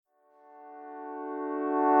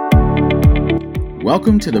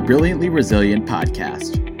Welcome to the Brilliantly Resilient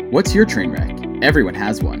podcast. What's your train wreck? Everyone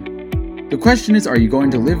has one. The question is, are you going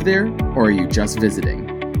to live there or are you just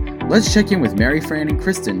visiting? Let's check in with Mary Fran and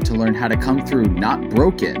Kristen to learn how to come through not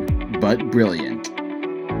broken, but brilliant.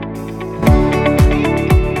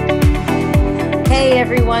 Hey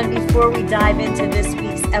everyone, before we dive into this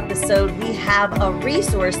week's episode, we have a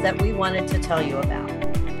resource that we wanted to tell you about.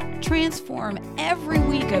 Transform every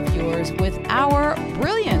week of yours with our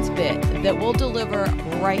Brilliance Bit that will deliver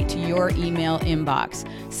right to your email inbox.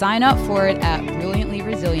 Sign up for it at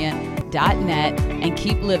brilliantlyresilient.net and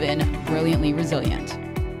keep living brilliantly resilient.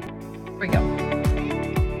 Here we go.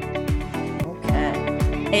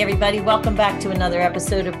 Hey everybody, welcome back to another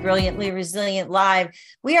episode of Brilliantly Resilient Live.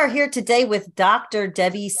 We are here today with Dr.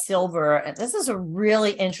 Debbie Silber. This is a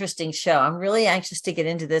really interesting show. I'm really anxious to get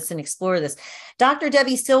into this and explore this. Dr.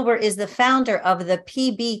 Debbie Silber is the founder of the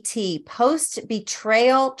PBT,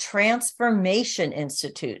 Post-Betrayal Transformation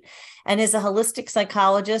Institute, and is a holistic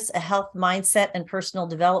psychologist, a health mindset and personal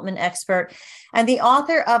development expert, and the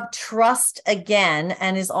author of Trust Again,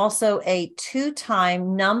 and is also a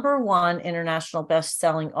two-time #1 international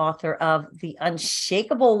best-selling author of The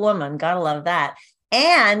Unshakable Woman, gotta love that,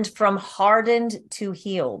 and From Hardened to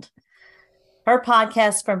Healed. Her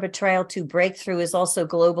podcast, From Betrayal to Breakthrough, is also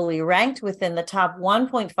globally ranked within the top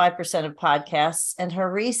 1.5% of podcasts, and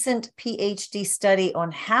her recent PhD study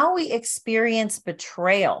on how we experience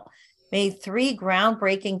betrayal made 3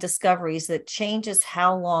 groundbreaking discoveries that changes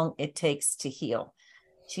how long it takes to heal.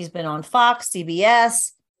 She's been on Fox,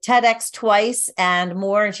 CBS, TEDx twice, and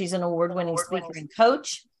more, and she's an award-winning speaker and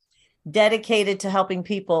coach, dedicated to helping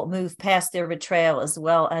people move past their betrayal as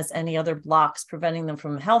well as any other blocks preventing them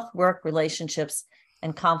from health, work, relationships,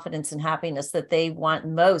 and confidence and happiness that they want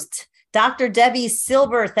most. Dr. Debbie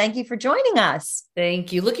Silber, thank you for joining us.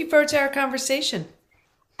 Thank you. Looking forward to our conversation.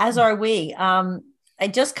 As are we. I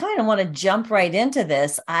just kind of want to jump right into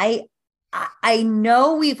this. I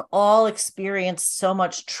know we've all experienced so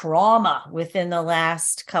much trauma within the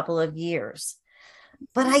last couple of years,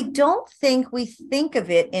 but I don't think we think of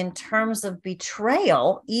it in terms of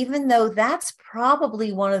betrayal, even though that's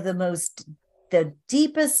probably one of the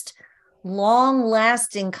deepest,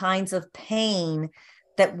 long-lasting kinds of pain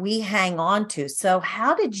that we hang on to. So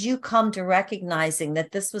how did you come to recognizing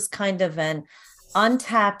that this was kind of an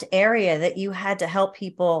untapped area that you had to help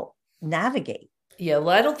people navigate? Yeah, well,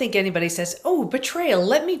 I don't think anybody says, oh, betrayal,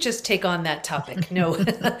 let me just take on that topic. No,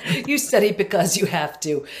 you study because you have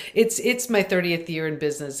to. It's my 30th year in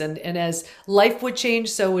business. And as life would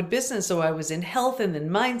change, so would business. So I was in health and then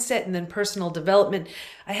mindset and then personal development.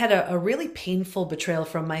 I had a really painful betrayal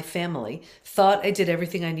from my family. Thought I did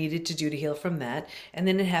everything I needed to do to heal from that. And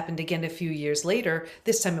then it happened again a few years later.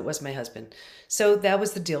 This time it was my husband. So that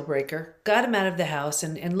was the deal breaker. Got him out of the house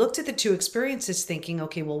and looked at the 2 experiences thinking,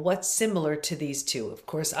 okay, well, what's similar to these 2? Of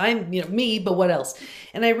course, I'm me, but what else?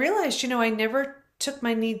 And I realized, I never took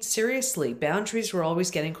my needs seriously. Boundaries were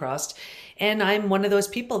always getting crossed. And I'm one of those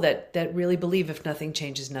people that really believe if nothing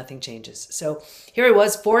changes, nothing changes. So here I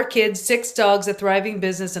was, 4 kids, 6 dogs, a thriving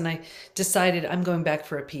business. And I decided I'm going back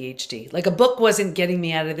for a PhD. Like a book wasn't getting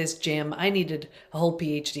me out of this jam. I needed a whole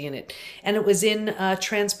PhD in it. And it was in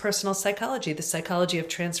transpersonal psychology, the psychology of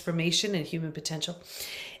transformation and human potential.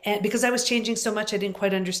 And because I was changing so much, I didn't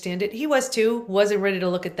quite understand it. He was too, wasn't ready to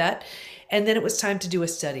look at that. And then it was time to do a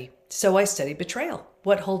study. So I studied betrayal.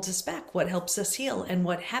 What holds us back? What helps us heal? And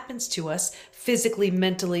what happens to us physically,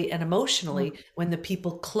 mentally, and emotionally when the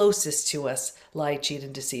people closest to us lie, cheat,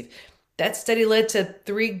 and deceive? That study led to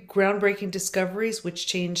 3 groundbreaking discoveries, which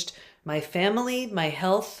changed my family, my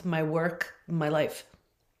health, my work, my life.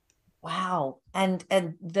 Wow. And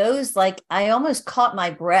those, like, I almost caught my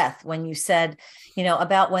breath when you said,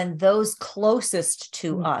 about when those closest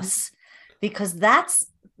to us, because that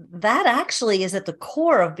actually is at the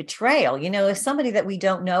core of betrayal. If somebody that we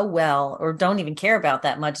don't know well or don't even care about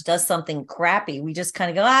that much does something crappy, we just kind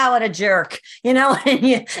of go, what a jerk,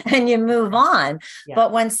 and you move on. Yeah.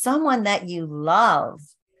 But when someone that you love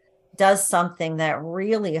does something that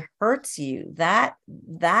really hurts you, that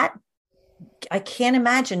I can't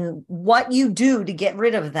imagine what you do to get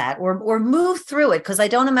rid of that or move through it, because I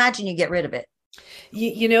don't imagine you get rid of it.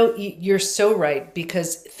 You're so right,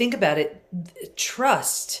 because think about it.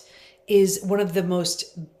 Trust is one of the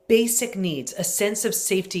most basic needs, a sense of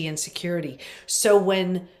safety and security. So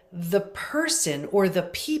when the person or the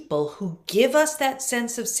people who give us that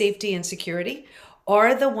sense of safety and security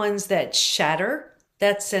are the ones that shatter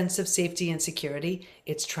that sense of safety and security,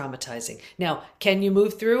 it's traumatizing. Now, can you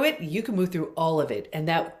move through it? You can move through all of it. And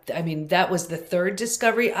that was the third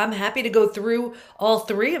discovery. I'm happy to go through all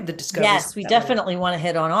three of the discoveries. Yes, we definitely want to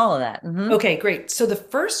hit on all of that. Mm-hmm. Okay, great. So the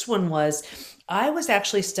first one was, I was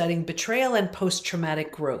actually studying betrayal and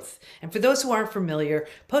post-traumatic growth. And for those who aren't familiar,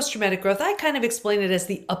 post-traumatic growth, I kind of explain it as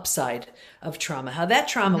the upside of trauma. How that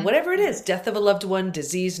trauma, whatever it is, death of a loved one,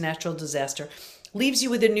 disease, natural disaster, leaves you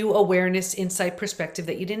with a new awareness, insight, perspective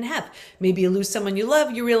that you didn't have. Maybe you lose someone you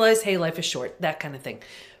love, you realize, hey, life is short, that kind of thing.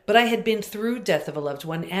 But I had been through death of a loved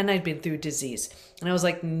one and I'd been through disease. And I was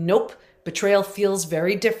like, nope, betrayal feels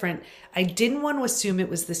very different. I didn't want to assume it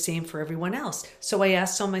was the same for everyone else. So I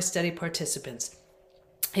asked all my study participants,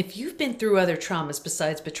 if you've been through other traumas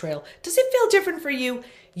besides betrayal, does it feel different for you?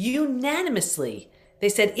 Unanimously, they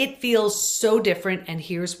said it feels so different, and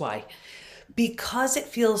here's why. Because it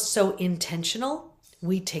feels so intentional,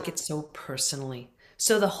 we take it so personally.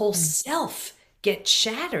 So the whole self gets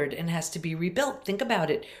shattered and has to be rebuilt. Think about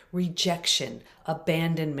it. Rejection,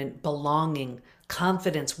 abandonment, belonging,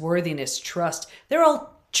 confidence, worthiness, trust. They're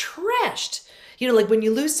all trashed. Like when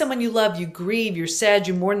you lose someone you love, you grieve, you're sad,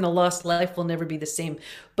 you mourn the lost, life will never be the same.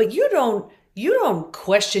 But you don't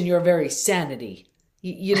question your very sanity.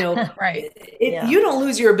 Right. You don't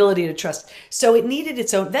lose your ability to trust. So it needed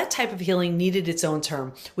its own, that type of healing needed its own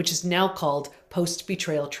term, which is now called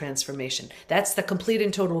post-betrayal transformation. That's the complete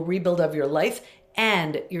and total rebuild of your life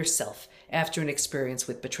and yourself after an experience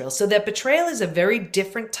with betrayal. So that betrayal is a very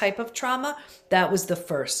different type of trauma. That was the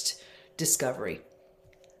first discovery.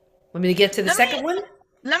 Want me to get to the second one?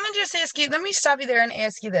 Let me just ask you, let me stop you there and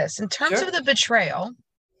ask you this. In terms of the betrayal,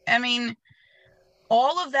 I mean,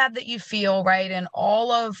 all of that you feel, right? And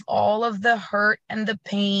all of the hurt and the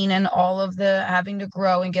pain and all of the having to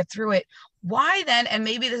grow and get through it. Why then, and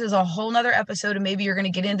maybe this is a whole nother episode and maybe you're going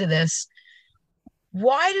to get into this.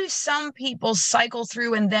 Why do some people cycle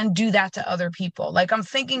through and then do that to other people? Like I'm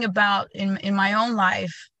thinking about in my own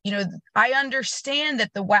life, I understand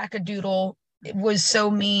that the wackadoodle was so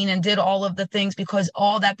mean and did all of the things because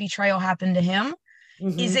all that betrayal happened to him.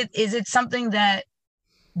 Mm-hmm. Is it something that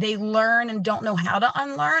they learn and don't know how to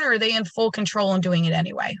unlearn, or are they in full control and doing it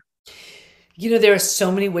anyway? There are so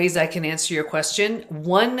many ways I can answer your question.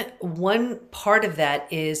 One part of that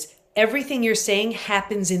is everything you're saying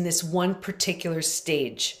happens in this one particular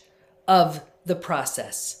stage of the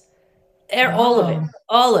process. All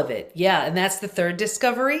of it. Yeah. And that's the third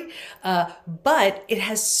discovery. But it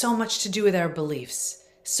has so much to do with our beliefs,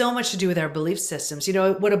 so much to do with our belief systems.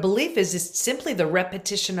 What a belief is simply the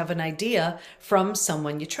repetition of an idea from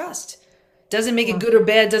someone you trust. Doesn't make it good or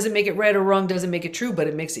bad, doesn't make it right or wrong, doesn't make it true, but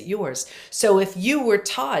it makes it yours. So if you were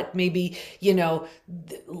taught maybe,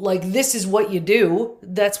 like this is what you do,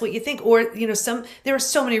 that's what you think. Or, there are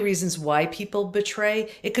so many reasons why people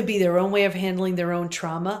betray. It could be their own way of handling their own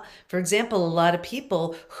trauma. For example, a lot of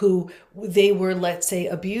people who they were, let's say,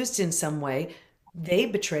 abused in some way, they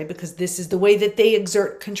betray because this is the way that they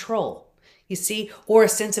exert control. You see, or a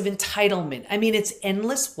sense of entitlement. I mean, it's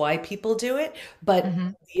endless why people do it. But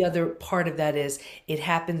the other part of that is it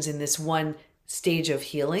happens in this one stage of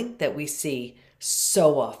healing that we see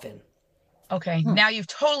so often. Okay. Now you've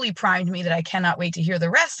totally primed me that I cannot wait to hear the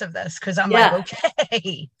rest of this because I'm like,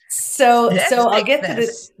 okay. So I'll get to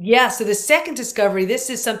this. Yeah. So the second discovery, this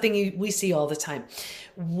is something we see all the time.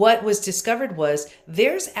 What was discovered was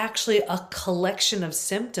there's actually a collection of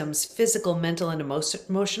symptoms, physical, mental, and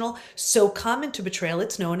emotional, so common to betrayal,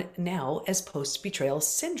 it's known now as post-betrayal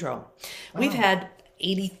syndrome. We've had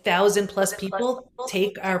 80,000 plus people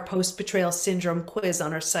take our post-betrayal syndrome quiz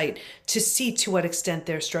on our site to see to what extent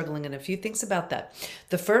they're struggling. And a few things about that.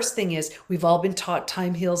 The first thing is we've all been taught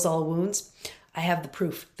time heals all wounds. I have the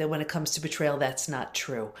proof that when it comes to betrayal, that's not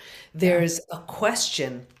true. There's a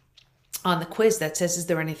question on the quiz that says, is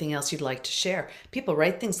there anything else you'd like to share? People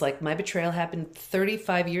write things like, my betrayal happened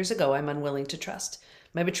 35 years ago. I'm unwilling to trust.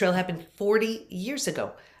 My betrayal happened 40 years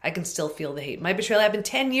ago. I can still feel the hate. My betrayal happened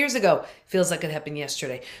 10 years ago. Feels like it happened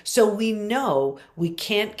yesterday. So we know we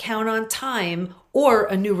can't count on time or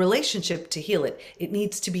a new relationship to heal it. It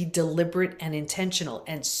needs to be deliberate and intentional.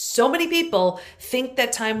 And so many people think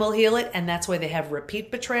that time will heal it, and that's why they have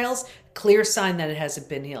repeat betrayals. Clear sign that it hasn't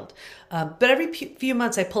been healed. But every few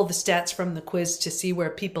months I pull the stats from the quiz to see where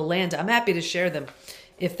people land. I'm happy to share them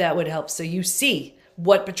if that would help. So you see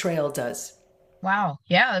what betrayal does. Wow.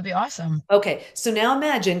 Yeah, that'd be awesome. Okay. So now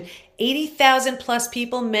imagine 80,000 plus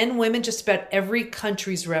people, men, women, just about every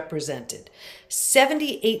country's represented.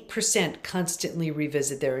 78% constantly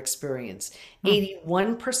revisit their experience.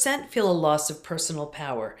 81% feel a loss of personal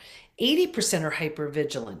power. 80% are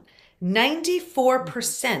hypervigilant.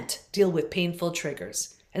 94% deal with painful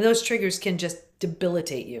triggers, and those triggers can just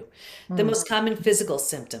debilitate you. The most common physical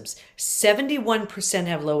symptoms: 71%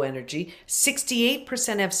 have low energy,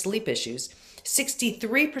 68% have sleep issues,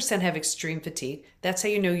 63% have extreme fatigue. That's how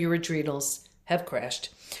you know your adrenals have crashed.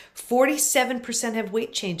 47% have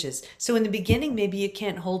weight changes. So in the beginning, maybe you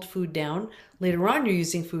can't hold food down. Later on, you're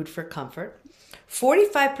using food for comfort.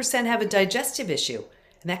 45% have a digestive issue.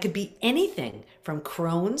 And that could be anything from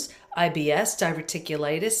Crohn's, IBS,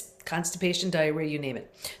 diverticulitis, constipation, diarrhea, you name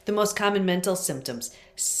it. The most common mental symptoms: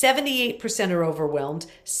 78% are overwhelmed,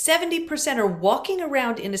 70% are walking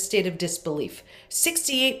around in a state of disbelief,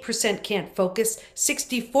 68% can't focus,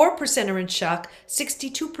 64% are in shock,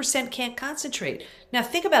 62% can't concentrate. Now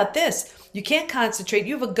think about this. You can't concentrate,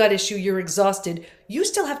 you have a gut issue, you're exhausted, you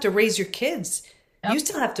still have to raise your kids. Yep. You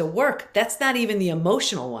still have to work. That's not even the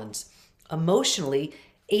emotional ones. Emotionally,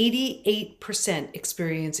 88%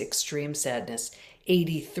 experience extreme sadness.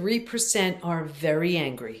 83% are very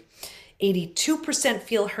angry. 82%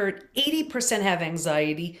 feel hurt. 80% have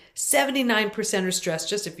anxiety. 79% are stressed,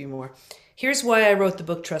 just a few more. Here's why I wrote the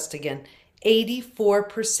book Trust Again.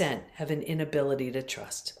 84% have an inability to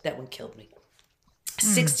trust. That one killed me.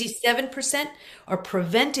 67% are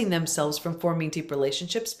preventing themselves from forming deep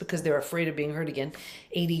relationships because they're afraid of being hurt again.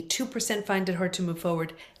 82% find it hard to move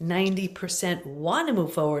forward. 90% want to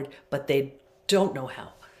move forward, but they don't know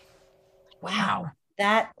how. Wow.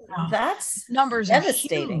 That's numbers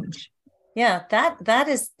devastating. Are huge. Yeah,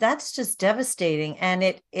 that's just devastating. And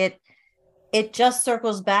it just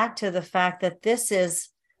circles back to the fact that this is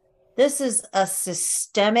a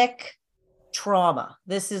systemic trauma.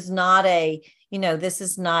 This is not this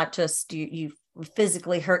is not just you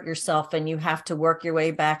physically hurt yourself and you have to work your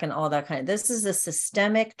way back and all that kind of. This is a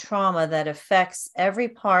systemic trauma that affects every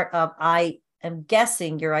part of, I am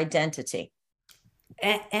guessing, your identity.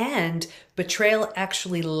 And betrayal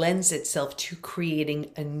actually lends itself to creating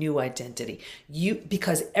a new identity.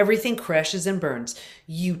 Because everything crashes and burns.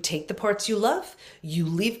 You take the parts you love, you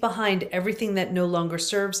leave behind everything that no longer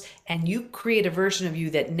serves, and you create a version of you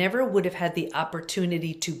that never would have had the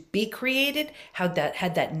opportunity to be created had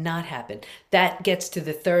that not happened. That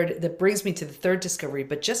brings me to the third discovery.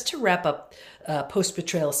 But just to wrap up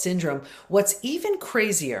post-betrayal syndrome, what's even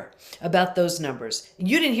crazier about those numbers,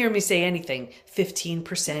 you didn't hear me say anything, 15%,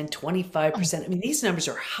 25%. I mean, these numbers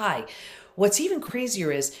are high. What's even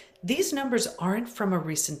crazier is these numbers aren't from a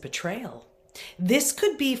recent betrayal. This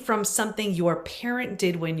could be from something your parent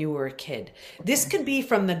did when you were a kid. This could be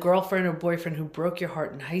from the girlfriend or boyfriend who broke your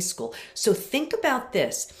heart in high school. So think about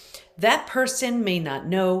this. That person may not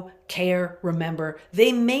know, care, remember.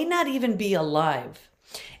 They may not even be alive.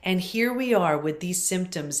 And here we are with these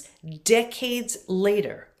symptoms decades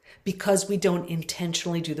later because we don't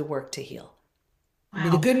intentionally do the work to heal. Wow. I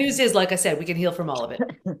mean, the good news is, like I said, we can heal from all of it.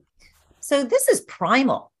 So this is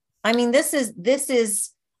primal. I mean, this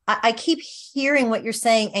is, I keep hearing what you're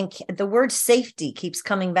saying, and the word safety keeps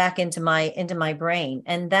coming back into my brain.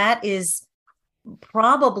 And that is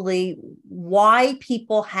probably why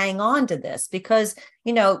people hang on to this, because,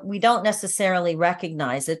 we don't necessarily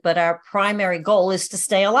recognize it, but our primary goal is to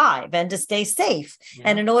stay alive and to stay safe. Yeah.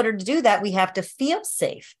 And in order to do that, we have to feel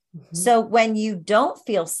safe. Mm-hmm. So when you don't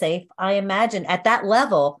feel safe, I imagine at that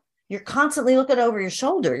level, you're constantly looking over your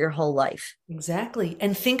shoulder your whole life. Exactly.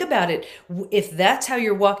 And think about it. If that's how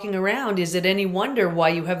you're walking around, is it any wonder why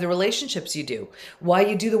you have the relationships you do, why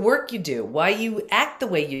you do the work you do, why you act the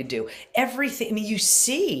way you do, everything. I mean, you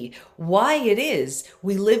see why it is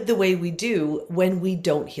we live the way we do when we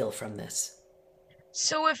don't heal from this.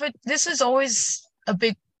 So this is always a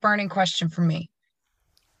big burning question for me.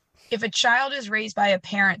 If a child is raised by a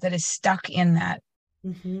parent that is stuck in that,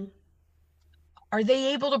 mm-hmm. Are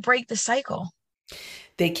they able to break the cycle?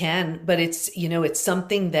 They can, but it's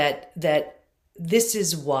something that this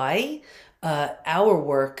is why our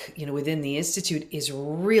work, within the Institute is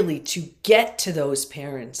really to get to those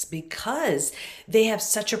parents, because they have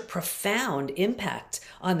such a profound impact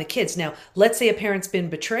on the kids. Now, let's say a parent's been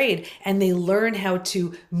betrayed and they learn how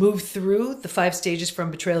to move through the 5 stages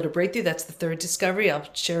from betrayal to breakthrough. That's the third discovery I'll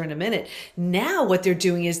share in a minute. Now what they're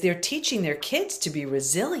doing is they're teaching their kids to be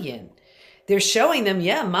resilient. They're showing them,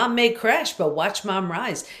 yeah, mom may crash, but watch mom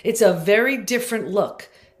rise. It's a very different look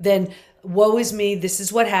than, woe is me, this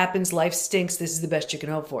is what happens, life stinks, this is the best you can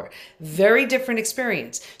hope for. Very different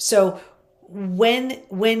experience. So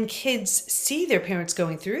when kids see their parents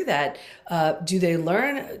going through that, do they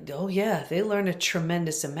learn? Oh yeah, they learn a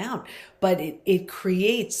tremendous amount, but it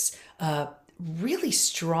creates really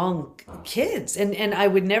strong kids. And I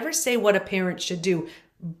would never say what a parent should do.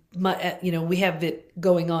 we have it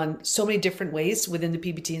going on so many different ways within the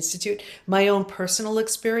PBT Institute. My own personal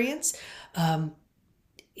experience,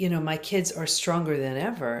 my kids are stronger than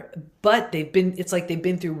ever, but it's like they've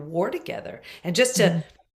been through war together. And just to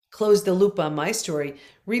close the loop on my story,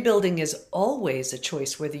 rebuilding is always a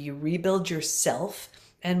choice, whether you rebuild yourself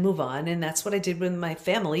and move on. And that's what I did with my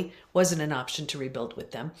family. Wasn't an option to rebuild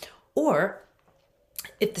with them. Or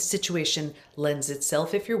if the situation lends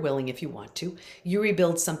itself, if you're willing, if you want to, you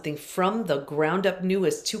rebuild something from the ground up new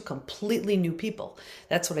as two completely new people.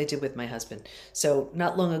 That's what I did with my husband. So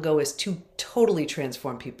not long ago, as two totally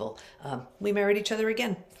transformed people, we married each other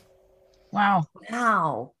again. Wow.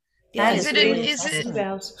 Wow. Yeah, Is it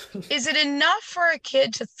enough for a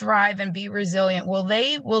kid to thrive and be resilient? Will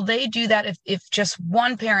they do that if just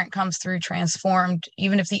one parent comes through transformed,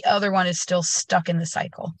 even if the other one is still stuck in the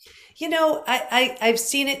cycle? I've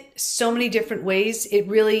seen it so many different ways. It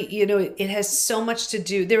really, it has so much to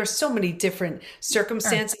do. There are so many different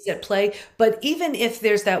circumstances at play. But even if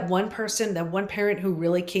there's that one person, that one parent who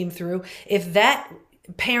really came through, if that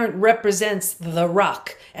parent represents the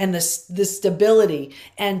rock and the stability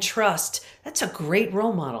and trust, that's a great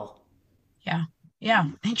role model. Yeah.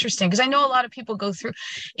 Interesting. Because I know a lot of people go through,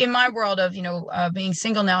 in my world of, being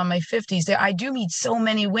single now in my 50s, I do meet so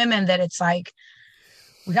many women that it's like,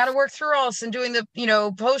 we got to work through all this and doing the,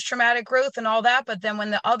 post-traumatic growth and all that. But then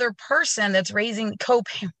when the other person that's raising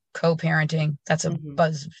co-parenting, that's a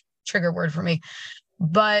buzz trigger word for me.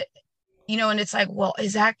 But and it's like, well,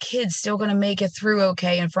 is that kid still going to make it through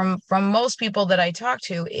okay? And from most people that I talk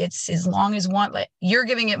to, it's as long as you're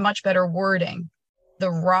giving it much better wording. The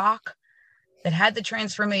rock that had the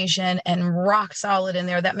transformation and rock solid in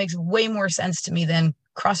there, that makes way more sense to me than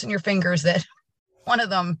crossing your fingers that one of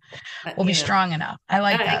them will be strong enough. I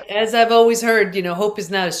like that. As I've always heard, hope is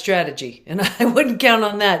not a strategy. And I wouldn't count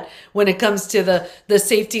on that when it comes to the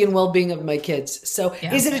safety and well-being of my kids. So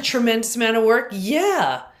Is it a tremendous amount of work?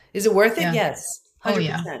 Yeah. Is it worth it? Yeah. Yes.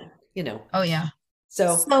 100%. Oh yeah.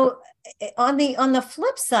 So on the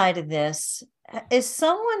flip side of this, is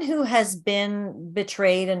someone who has been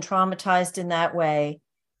betrayed and traumatized in that way,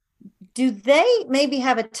 do they maybe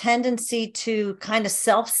have a tendency to kind of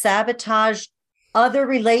self-sabotage other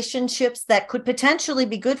relationships that could potentially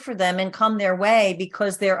be good for them and come their way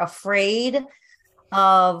because they're afraid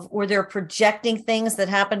of, or they're projecting things that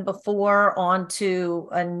happened before onto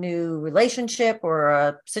a new relationship or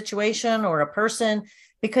a situation or a person,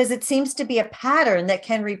 because it seems to be a pattern that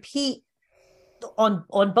can repeat on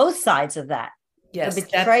both sides of that. Yes, the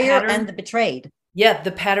betrayer and the betrayed. Yeah,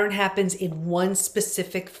 the pattern happens in one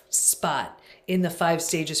specific spot in the 5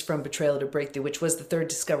 stages from betrayal to breakthrough, which was the third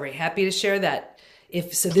discovery. Happy to share that.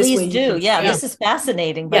 Please do. This is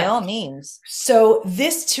fascinating by all means. So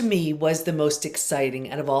this to me was the most exciting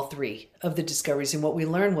out of all 3 of the discoveries. And what we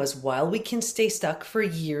learned was, while we can stay stuck for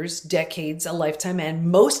years, decades, a lifetime, and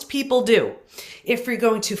most people do, if you're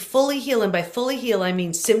going to fully heal, and by fully heal, I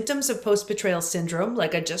mean symptoms of post-betrayal syndrome,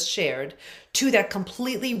 like I just shared, to that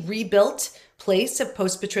completely rebuilt place of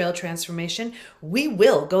post-betrayal transformation, we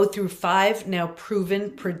will go through 5 now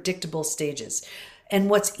proven predictable stages. And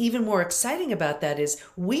what's even more exciting about that is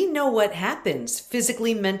we know what happens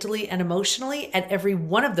physically, mentally, and emotionally at every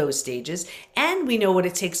one of those stages. And we know what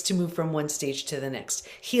it takes to move from one stage to the next.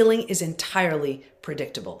 Healing is entirely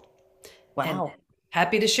predictable. Wow. And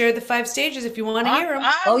happy to share the 5 stages if you want to hear them.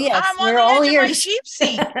 Oh, yes. I'm on the edge of my sheep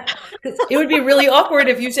seat. It would be really awkward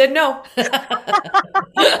if you said no.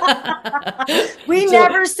 We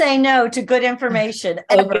never say no to good information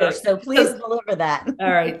ever. Okay. So please deliver that.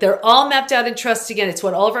 All right. They're all mapped out in Trust again. It's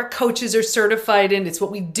what all of our coaches are certified in. It's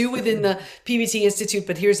what we do within the PBT Institute,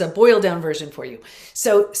 but here's a boiled down version for you.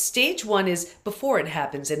 So stage 1 is before it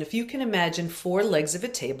happens. And if you can imagine 4 legs of a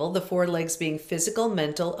table, the 4 legs being physical,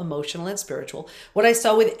 mental, emotional, and spiritual, what I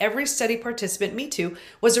saw with every study participant, me too,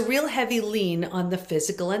 was a real heavy lean on the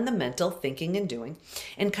physical and the mental thinking and doing,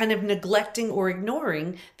 and kind of neglecting or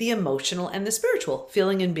ignoring the emotional and the spiritual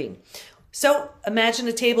feeling and being. So imagine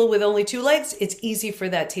a table with only 2 legs. It's easy for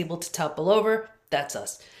that table to topple over. That's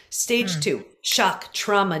us. Stage 2, shock,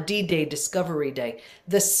 trauma, D-Day, discovery day.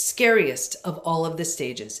 The scariest of all of the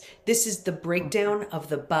stages. This is the breakdown of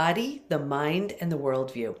the body, the mind, and the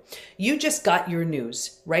worldview. You just got your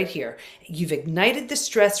news right here. You've ignited the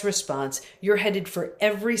stress response. You're headed for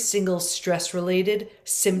every single stress-related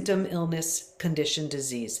symptom, illness, condition,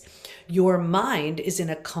 disease. Your mind is in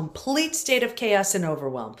a complete state of chaos and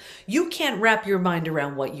overwhelm. You can't wrap your mind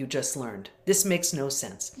around what you just learned. This makes no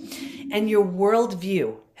sense. And your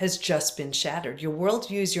worldview has just been shattered. Your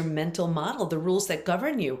worldview is your mental model, the rules that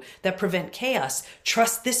govern you, that prevent chaos.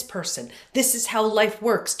 Trust this person. This is how life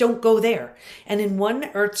works. Don't go there. And in one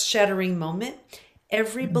earth-shattering moment,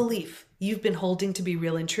 every belief you've been holding to be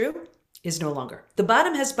real and true is no longer. The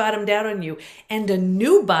bottom has bottomed out on you, and a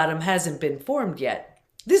new bottom hasn't been formed yet.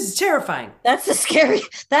 This is terrifying. That's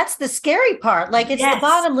the scary part. Like it's the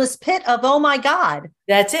bottomless pit of, oh my God.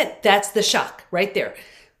 That's it. That's the shock right there.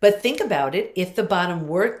 But think about it. If the bottom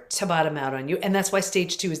were to bottom out on you, and that's why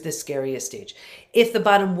stage 2 is the scariest stage. If the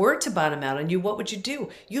bottom were to bottom out on you, what would you do?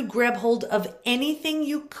 You'd grab hold of anything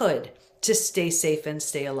you could to stay safe and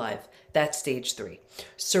stay alive. That's stage 3.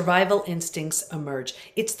 Survival instincts emerge.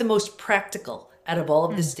 It's the most practical out of all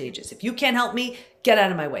of the stages. If you can't help me, get out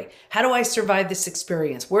of my way. How do I survive this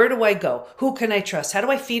experience? Where do I go? Who can I trust? How do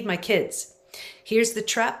I feed my kids? Here's the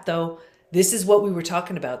trap though. This is what we were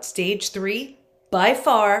talking about. Stage 3, by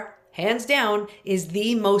far, hands down, is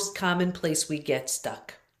the most common place we get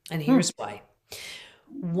stuck. And here's why.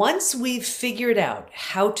 Once we've figured out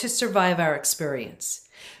how to survive our experience,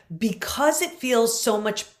 because it feels so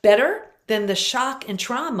much better than the shock and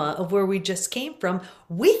trauma of where we just came from,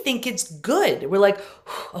 we think it's good. We're like,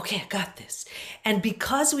 okay, I got this. And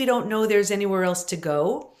because we don't know there's anywhere else to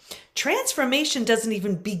go, transformation doesn't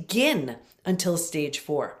even begin until stage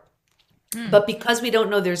 4. But because we don't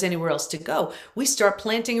know there's anywhere else to go, we start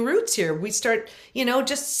planting roots here. We start,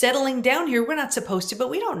 just settling down here. We're not supposed to, but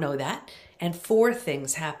we don't know that. And 4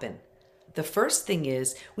 things happen. The first thing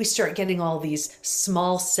is we start getting all these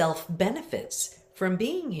small self benefits from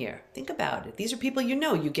being here. Think about it. These are people you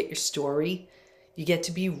know. You get your story. You get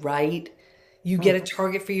to be right. You get a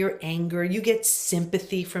target for your anger. You get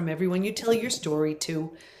sympathy from everyone you tell your story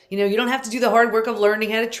to. You don't have to do the hard work of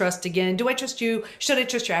learning how to trust again. Do I trust you? Should I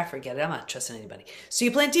trust you? I forget it. I'm not trusting anybody. So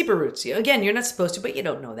you plant deeper roots. Again, you're not supposed to, but you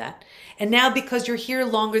don't know that. And now because you're here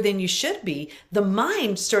longer than you should be, the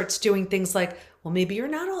mind starts doing things like, well, maybe you're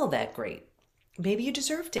not all that great. Maybe you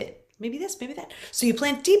deserved it. Maybe this, maybe that. So you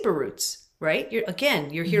plant deeper roots, right?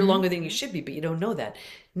 You're here longer than you should be, but you don't know that.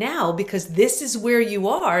 Now, because this is where you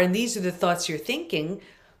are and these are the thoughts you're thinking,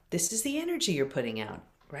 this is the energy you're putting out,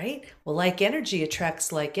 right? Well, like energy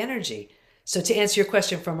attracts like energy. So to answer your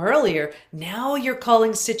question from earlier, now you're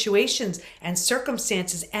calling situations and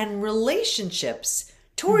circumstances and relationships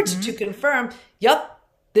towards you to confirm, yup,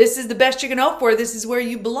 this is the best you can hope for. This is where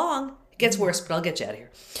you belong. It gets worse, but I'll get you out of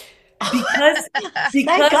here. Because thank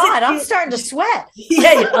God, I'm starting to sweat.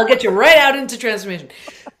 Yeah, I'll get you right out into transformation.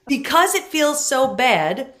 Because it feels so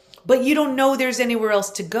bad, but you don't know there's anywhere else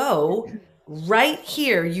to go, right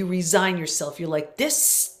here you resign yourself. You're like, this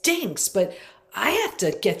stinks, but I have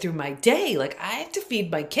to get through my day. Like, I have to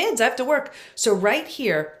feed my kids. I have to work. So right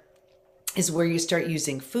here is where you start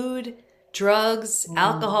using food, drugs,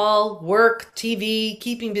 alcohol, work, TV,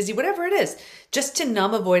 keeping busy, whatever it is, just to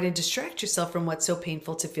numb, avoid, and distract yourself from what's so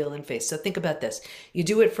painful to feel and face. So think about this. You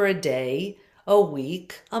do it for a day, a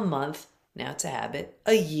week, a month. Now it's a habit,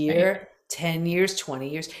 a year, 10 years, 20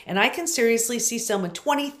 years. And I can seriously see someone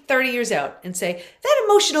 20, 30 years out and say, that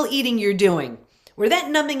emotional eating you're doing, or that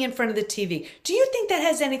numbing in front of the TV, do you think that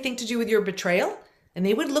has anything to do with your betrayal? And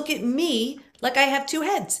they would look at me like I have 2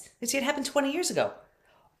 heads. They say it happened 20 years ago.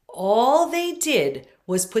 All they did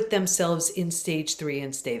was put themselves in stage 3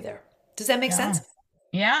 and stay there. Does that make sense?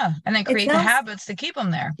 Yeah. And then create the habits to keep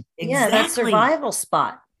them there. Exactly. Yeah, that survival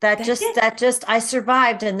spot. That just I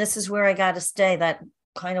survived and this is where I got to stay. That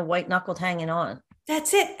kind of white knuckled hanging on.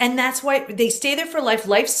 That's it. And that's why they stay there for life.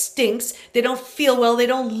 Life stinks. They don't feel well. They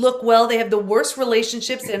don't look well. They have the worst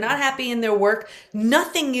relationships. They're not happy in their work.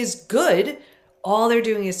 Nothing is good. All they're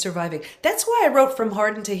doing is surviving. That's why I wrote From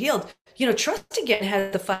Hardened to Healed. Trust Again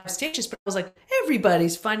had the 5 stages, but I was like,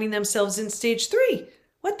 everybody's finding themselves in stage 3.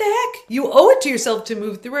 What the heck? You owe it to yourself to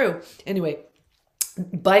move through. Anyway,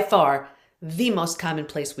 by far, the most common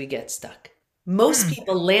place we get stuck. Most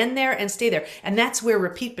people land there and stay there. And that's where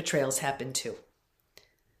repeat betrayals happen too.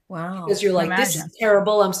 Wow. Because you're like, this is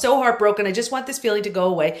terrible. I'm so heartbroken. I just want this feeling to go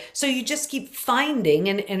away. So you just keep finding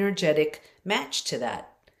an energetic match to that.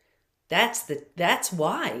 That's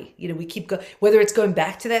why, we keep going, whether it's going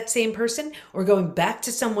back to that same person or going back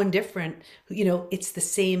to someone different, it's the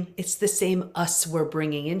same us we're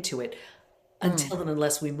bringing into it until and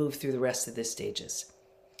unless we move through the rest of the stages.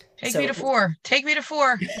 Take me to 4. Take me to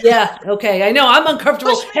 4. Yeah. Okay. I know I'm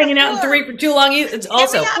uncomfortable hanging out in 3 for too long. It's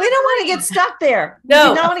also, we don't want to get stuck there.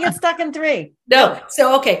 No. We do not want to get stuck in 3. no.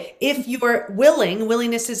 So, okay. If you are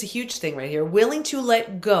willingness is a huge thing right here, willing to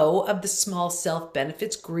let go of the small self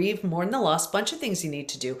benefits, grieve, mourn the loss, bunch of things you need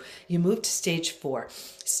to do. You move to stage 4.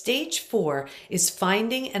 Stage 4 is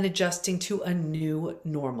finding and adjusting to a new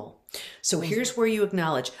normal. So here's where you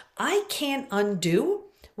acknowledge, I can't undo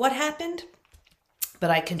what happened, but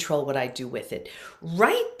I control what I do with it.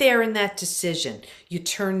 Right there in that decision, you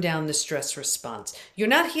turn down the stress response. You're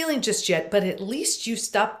not healing just yet, but at least you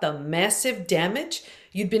stop the massive damage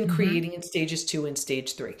you'd been creating in stages 2 and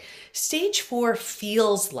stage 3. Stage 4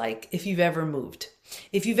 feels like if you've ever moved.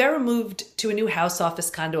 If you've ever moved to a new house, office,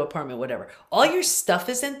 condo, apartment, whatever, all your stuff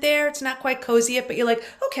isn't there. It's not quite cozy yet, but you're like,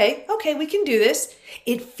 okay, we can do this.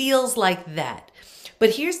 It feels like that.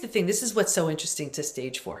 But here's the thing. This is what's so interesting to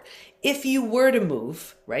stage 4. If you were to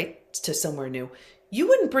move, right, to somewhere new, you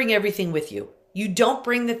wouldn't bring everything with you. You don't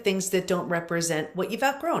bring the things that don't represent what you've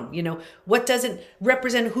outgrown. You know, what doesn't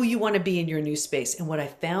represent who you want to be in your new space. And what I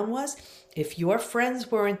found was if your friends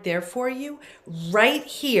weren't there for you, right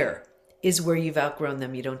here is where you've outgrown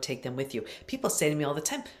them. You don't take them with you. People say to me all the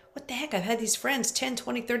time, what the heck? I've had these friends 10,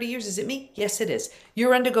 20, 30 years. Is it me? Yes, it is.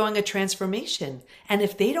 You're undergoing a transformation. And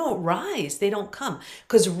if they don't rise, they don't come.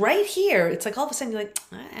 Because right here, it's like all of a sudden you're like,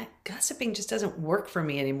 gossiping just doesn't work for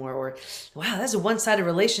me anymore. Or, wow, that's a one-sided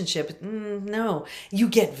relationship. No. You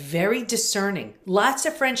get very discerning. Lots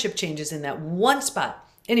of friendship changes in that one spot.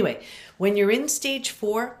 Anyway, when you're in stage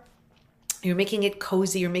 4, you're making it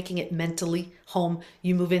cozy. You're making it mentally home.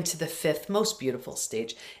 You move into the 5th most beautiful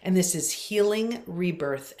stage. And this is healing,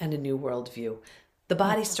 rebirth, and a new worldview. The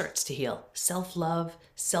body starts to heal. Self-love,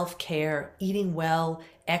 self-care, eating well,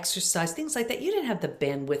 exercise, things like that. You didn't have the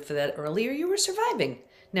bandwidth for that earlier. You were surviving.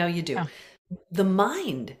 Now you do. The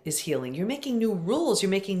mind is healing. You're making new rules. You're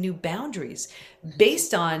making new boundaries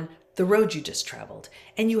based on the road you just traveled.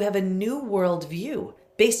 And you have a new worldview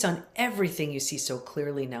based on everything you see so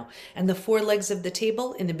clearly now. And the 4 legs of the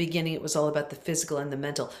table, in the beginning, it was all about the physical and the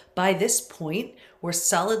mental. By this point, we're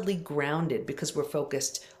solidly grounded because we're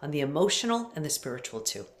focused on the emotional and the spiritual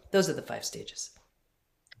too. Those are the 5 stages.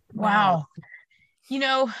 Wow. You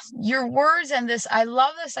know, your words and this, I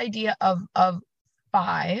love this idea of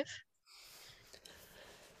 5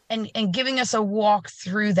 and giving us a walk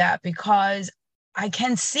through that, because I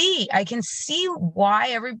can see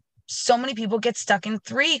why so many people get stuck in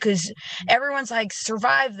 3, because everyone's like,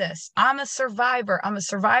 survive this. I'm a survivor.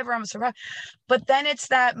 But then it's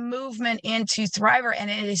that movement into thriver, and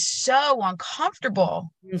it is so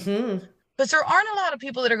uncomfortable because there aren't a lot of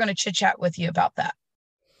people that are going to chit chat with you about that.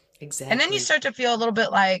 Exactly. And then you start to feel a little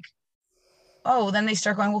bit like, oh, then they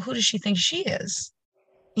start going, well, who does she think she is?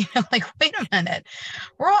 You know, like, wait a minute.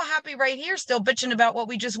 We're all happy right here, still bitching about what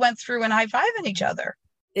we just went through and high-fiving each other.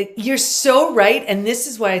 You're so right. And this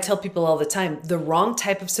is why I tell people all the time, the wrong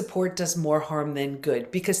type of support does more harm than good.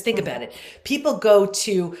 Because think about it. People go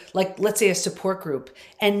to, like, let's say a support group.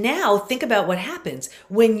 And now think about what happens.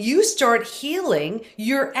 When you start healing,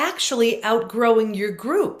 you're actually outgrowing your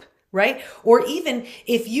group. Right? Or even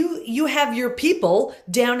if you have your people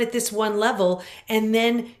down at this one level, and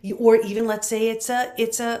then or even let's say it's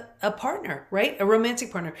a partner, right? A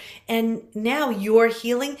romantic partner. And now you're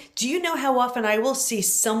healing. Do you know how often I will see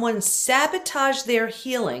someone sabotage their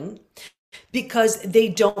healing because they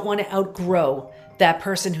don't want to outgrow that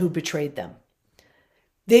person who betrayed them?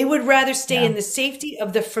 They would rather stay in the safety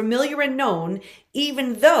of the familiar and known,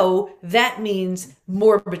 even though that means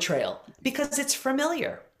more betrayal, because it's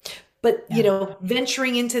familiar. But, you know,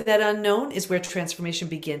 venturing into that unknown is where transformation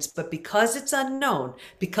begins. But because it's unknown,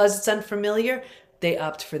 because it's unfamiliar, they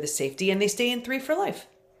opt for the safety and they stay in 3 for life.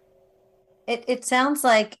 It sounds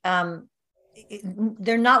like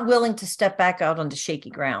they're not willing to step back out onto shaky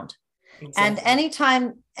ground. Exactly.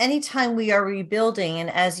 And anytime we are rebuilding, and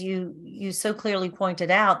as you so clearly pointed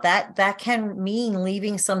out, that can mean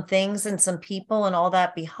leaving some things and some people and all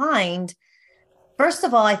that behind. First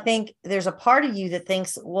of all, I think there's a part of you that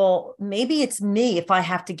thinks, well, maybe it's me if I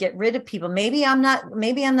have to get rid of people. Maybe I'm not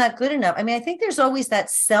good enough. I mean, I think there's always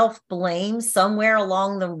that self-blame somewhere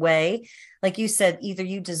along the way. Like you said, either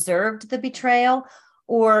you deserved the betrayal,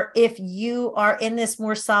 or if you are in this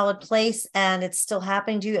more solid place and it's still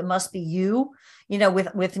happening to you, it must be you,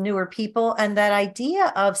 with newer people. And that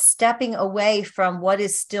idea of stepping away from what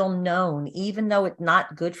is still known, even though it's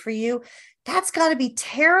not good for you, that's got to be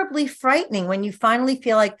terribly frightening when you finally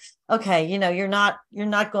feel like, okay, you're not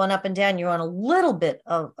going up and down, you're on a little bit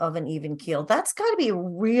of an even keel. That's got to be a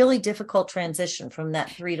really difficult transition from that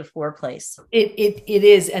 3 to 4 place. It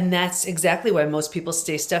is, and that's exactly why most people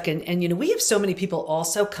stay stuck. And we have so many people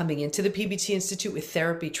also coming into the PBT Institute with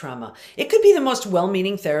therapy trauma. It could be the most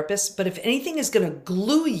well-meaning therapist, but if anything is going to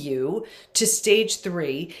glue you to stage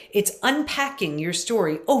 3, it's unpacking your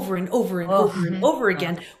story over and over and over and over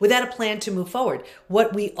again without a plan to move forward.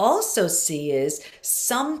 What we also see is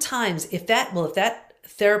sometimes if that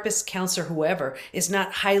therapist, counselor, whoever is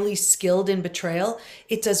not highly skilled in betrayal,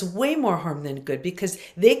 it does way more harm than good, because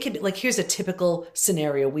they could, like, here's a typical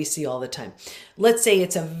scenario we see all the time. Let's say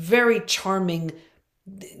it's a very charming,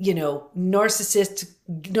 narcissist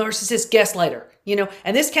gaslighter,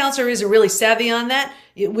 and this counselor isn't really savvy on that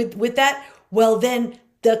with that. Well, then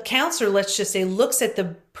the counselor, let's just say, looks at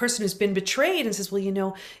the person who's been betrayed and says,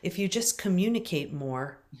 well, if you just communicate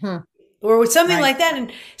more, or something like that.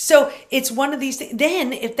 And so it's one of these things.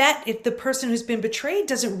 Then if the person who's been betrayed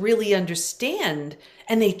doesn't really understand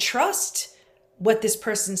and they trust what this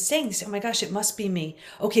person's saying, they say, oh my gosh, it must be me.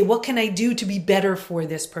 Okay, what can I do to be better for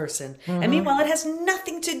this person? And meanwhile, it has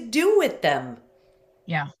nothing to do with them.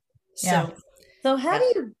 Yeah. So how do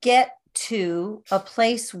you get to a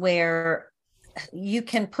place where you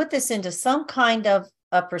can put this into some kind of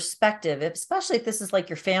a perspective, especially if this is like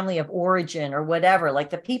your family of origin or whatever, like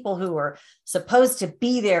the people who are supposed to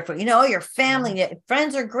be there for, your family,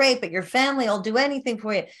 friends are great, but your family will do anything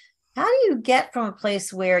for you. How do you get from a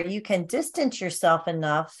place where you can distance yourself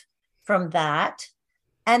enough from that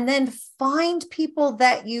and then find people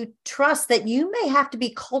that you trust, that you may have to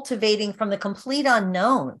be cultivating from the complete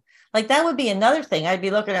unknown? Like, that would be another thing I'd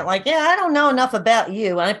be looking at, like, yeah, I don't know enough about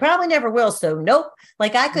you, and I probably never will. So nope.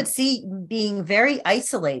 Like, I could see being very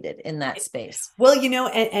isolated in that space. Well,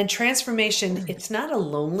 and transformation, it's not a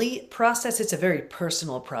lonely process. It's a very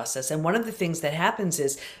personal process. And one of the things that happens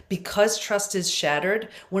is, because trust is shattered,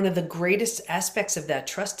 one of the greatest aspects of that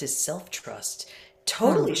trust is self-trust.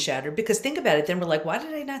 Totally shattered, because think about it. Then we're like, why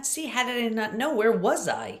did I not see? How did I not know? Where was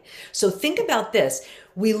I? So think about this.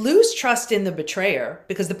 We lose trust in the betrayer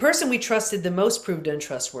because the person we trusted the most proved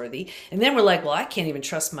untrustworthy. And then we're like, well, I can't even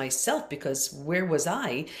trust myself because where was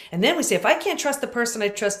I? And then we say, if I can't trust the person I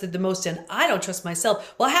trusted the most and I don't trust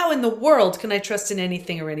myself, well, how in the world can I trust in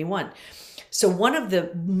anything or anyone? So one of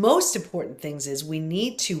the most important things is we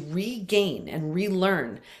need to regain and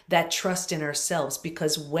relearn that trust in ourselves,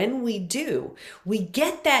 because when we do, we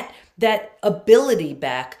get that ability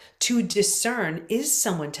back to discern, is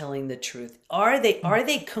someone telling the truth? Are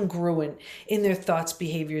they congruent in their thoughts,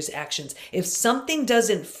 behaviors, actions? If something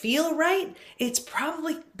doesn't feel right, it's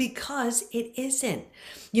probably because it isn't.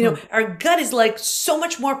 Our gut is like so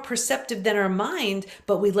much more perceptive than our mind,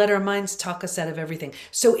 but we let our minds talk us out of everything.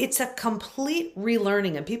 So it's a complete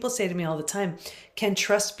relearning. And people say to me all the time, can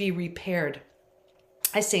trust be repaired?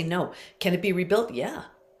 I say no. Can it be rebuilt? Yeah.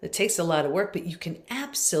 It takes a lot of work, but you can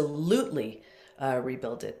absolutely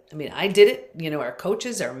rebuild it. I mean, I did it, our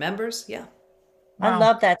coaches, our members. Yeah. Wow. I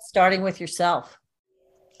love that. Starting with yourself.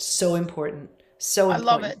 So important. So important.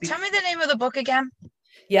 I love it. Tell me the name of the book again.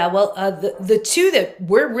 Yeah, well, the two that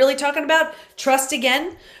we're really talking about, Trust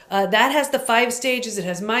Again, that has the 5 stages. It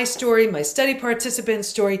has my story, my study participant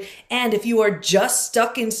story, and if you are just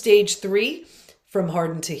stuck in stage 3, From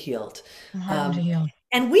Hardened to Healed. Hardened to Healed.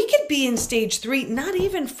 And we could be in stage 3, not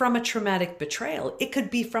even from a traumatic betrayal. It could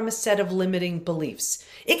be from a set of limiting beliefs.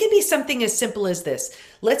 It could be something as simple as this.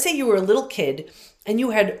 Let's say you were a little kid and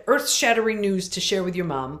you had earth-shattering news to share with your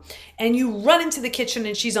mom, and you run into the kitchen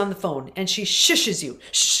and she's on the phone and she shushes you.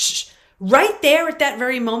 Shh. Right there at that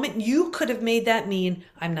very moment, you could have made that mean,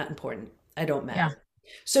 I'm not important. I don't matter.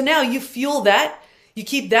 Yeah. So now you fuel that, you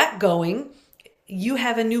keep that going, you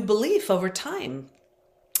have a new belief over time.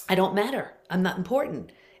 I don't matter. I'm not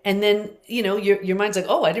important. And then, your mind's like,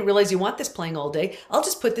 oh, I didn't realize you want this playing all day. I'll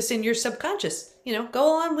just put this in your subconscious,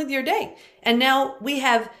 go on with your day. And now we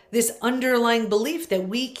have this underlying belief that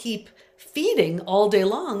we keep feeding all day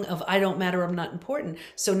long of, I don't matter, I'm not important.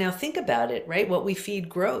 So now think about it, right? What we feed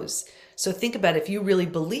grows. So think about if you really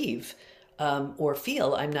believe or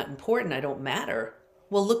feel I'm not important, I don't matter.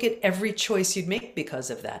 Well, look at every choice you'd make because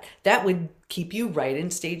of that. That would keep you right in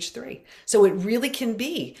stage 3. So it really can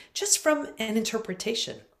be just from an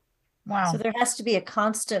interpretation. Wow. So there has to be a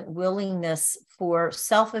constant willingness for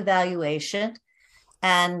self-evaluation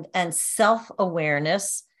and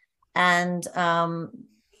self-awareness and,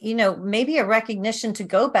 maybe a recognition to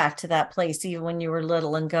go back to that place even when you were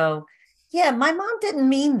little and go, yeah, my mom didn't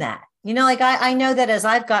mean that. You know, like I know that as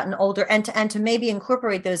I've gotten older, and to maybe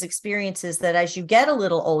incorporate those experiences, that as you get a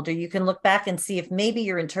little older, you can look back and see if maybe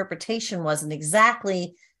your interpretation wasn't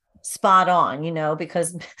exactly spot on, you know,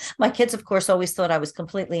 because my kids, of course, always thought I was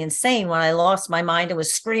completely insane when I lost my mind and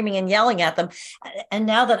was screaming and yelling at them. And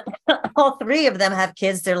now that all three of them have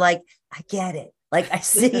kids, they're like, I get it. Like, I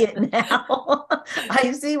see it now.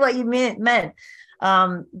 I see what you meant.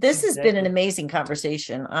 This has been an amazing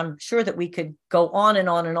conversation. I'm sure that we could go on and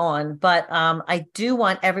on and on, but I do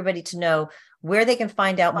want everybody to know where they can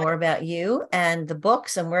find out more about you and the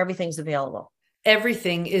books and where everything's available.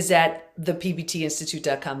 Everything is at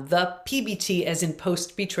thepbtinstitute.com. The PBT as in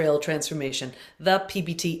post-betrayal transformation.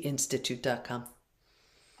 Thepbtinstitute.com.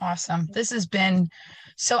 Awesome. This has been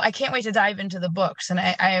so, I can't wait to dive into the books. And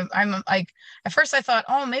I'm like, at first I thought,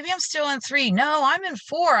 oh, maybe I'm still in 3. No, I'm in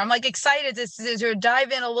 4. I'm like excited to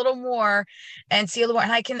dive in a little more and see a little more.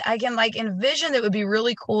 And I can like envision that it would be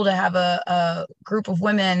really cool to have a group of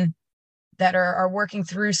women that are working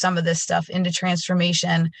through some of this stuff into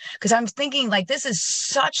transformation. Because I'm thinking like, this is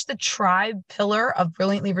such the tribe pillar of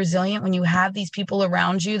Brilliantly Resilient, when you have these people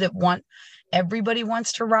around you that everybody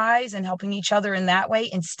wants to rise and helping each other in that way,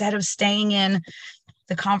 instead of staying in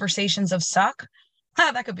the conversations of suck.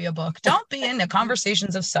 That could be a book. Don't be in the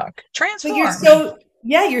conversations of suck. Transform.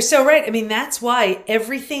 You're so right. I mean, that's why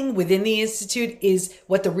everything within the Institute is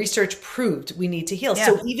what the research proved we need to heal. Yeah.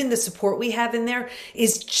 So even the support we have in there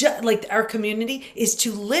is just like our community is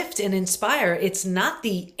to lift and inspire. It's not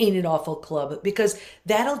the Ain't It Awful Club, because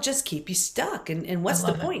that'll just keep you stuck. And what's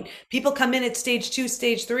the point? People come in at stage 2,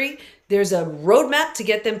 stage 3. There's a roadmap to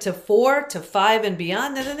get them to 4, to 5 and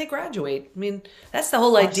beyond, and then they graduate. I mean, that's the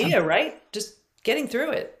whole idea, right? Just getting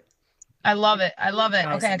through it. I love it.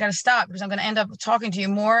 Awesome. Okay, I got to stop because I'm going to end up talking to you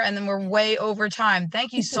more, and then we're way over time.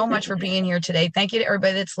 Thank you so much for being here today. Thank you to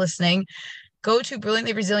everybody that's listening. Go to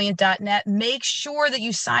brilliantlyresilient.net. Make sure that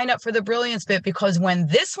you sign up for the Brilliance Bit, because when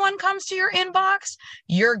this one comes to your inbox,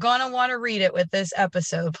 you're going to want to read it with this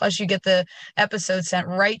episode. Plus, you get the episode sent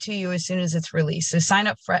right to you as soon as it's released. So sign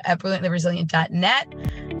up at brilliantlyresilient.net,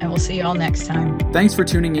 and we'll see you all next time. Thanks for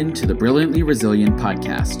tuning in to the Brilliantly Resilient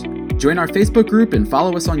podcast. Join our Facebook group and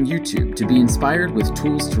follow us on YouTube to be inspired with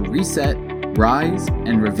tools to reset, rise,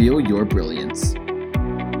 and reveal your brilliance.